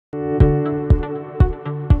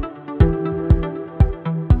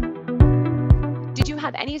did you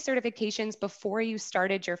have any certifications before you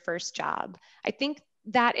started your first job? I think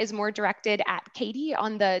that is more directed at Katie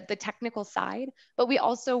on the technical side, but we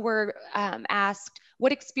also were asked,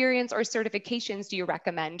 what experience or certifications do you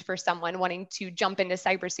recommend for someone wanting to jump into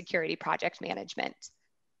cybersecurity project management?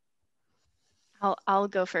 I'll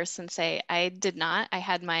go first and say I did not.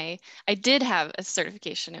 I did have a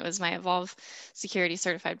certification. It was my Evolve Security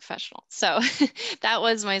Certified Professional. So that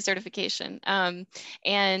was my certification. I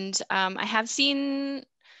have seen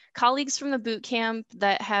colleagues from the boot camp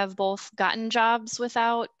that have both gotten jobs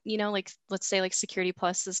without, like, let's say like Security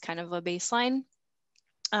Plus is kind of a baseline.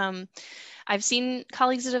 I've seen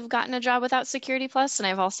colleagues that have gotten a job without Security Plus, and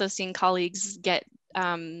I've also seen colleagues get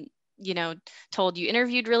told you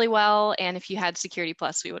interviewed really well, and if you had Security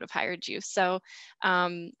Plus, we would have hired you. So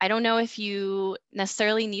I don't know if you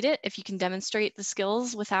necessarily need it. If you can demonstrate the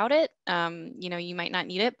skills without it, you might not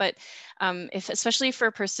need it. But especially for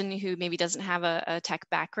a person who maybe doesn't have a tech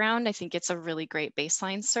background, I think it's a really great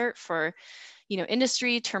baseline cert for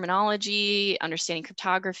industry terminology, understanding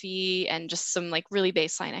cryptography, and just some like really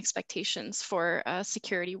baseline expectations for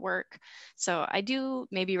security work. So I do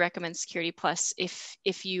maybe recommend Security Plus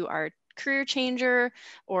if you are a career changer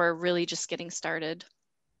or really just getting started.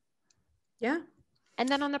 Yeah. And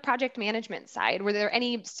then on the project management side, were there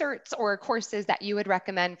any certs or courses that you would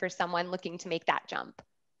recommend for someone looking to make that jump?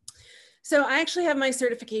 So I actually have my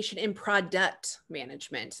certification in product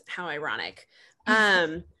management. How ironic.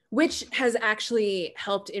 Which has actually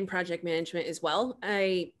helped in project management as well.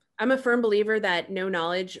 I'm a firm believer that no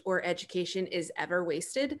knowledge or education is ever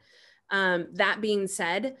wasted. That being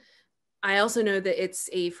said, I also know that it's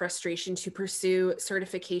a frustration to pursue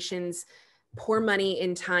certifications, pour money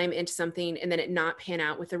and time into something, and then it not pan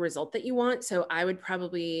out with the result that you want. So I would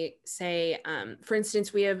probably say, for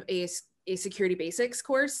instance, we have a security basics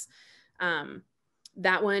course.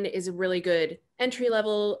 That one is a really good entry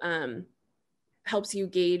level, helps you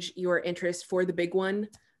gauge your interest for the big one.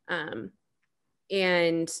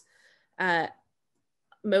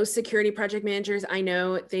 Most security project managers, I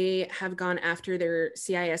know they have gone after their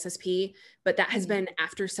CISSP, but that has been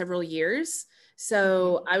after several years.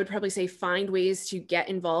 So I would probably say find ways to get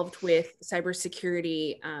involved with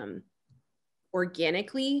cybersecurity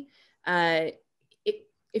organically.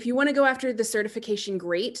 If you want to go after the certification,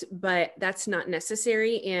 great, but that's not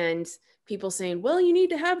necessary. And people saying, well, you need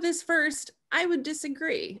to have this first, I would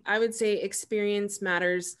disagree. I would say experience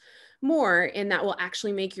matters more, and that will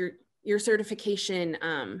actually make your certification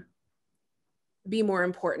be more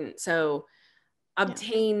important. So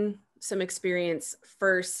obtain some experience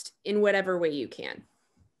first in whatever way you can.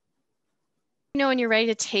 When you're ready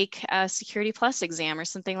to take a Security Plus exam or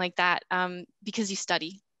something like that, because you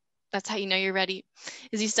study. That's how you know you're ready,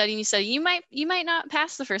 is you study and you study. You might not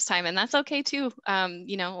pass the first time, and that's okay too. A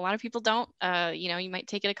lot of people don't. You might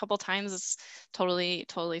take it a couple times. It's totally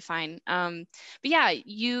fine. But yeah,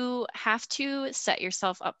 you have to set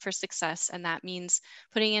yourself up for success, and that means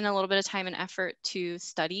putting in a little bit of time and effort to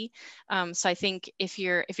study. So I think if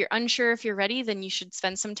you're unsure if you're ready, then you should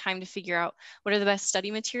spend some time to figure out what are the best study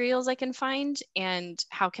materials I can find, and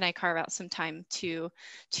how can I carve out some time to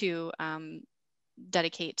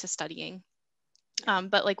dedicate to studying.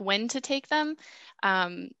 But like when to take them,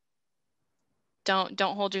 don't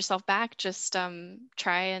hold yourself back. Just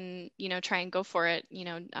try and go for it.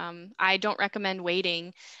 I don't recommend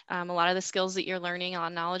waiting. A lot of the skills that you're learning, a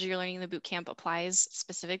lot of knowledge you're learning in the boot camp applies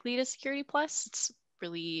specifically to Security Plus. It's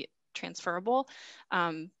really transferable.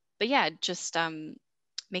 But yeah, just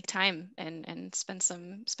make time and spend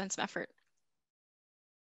some effort.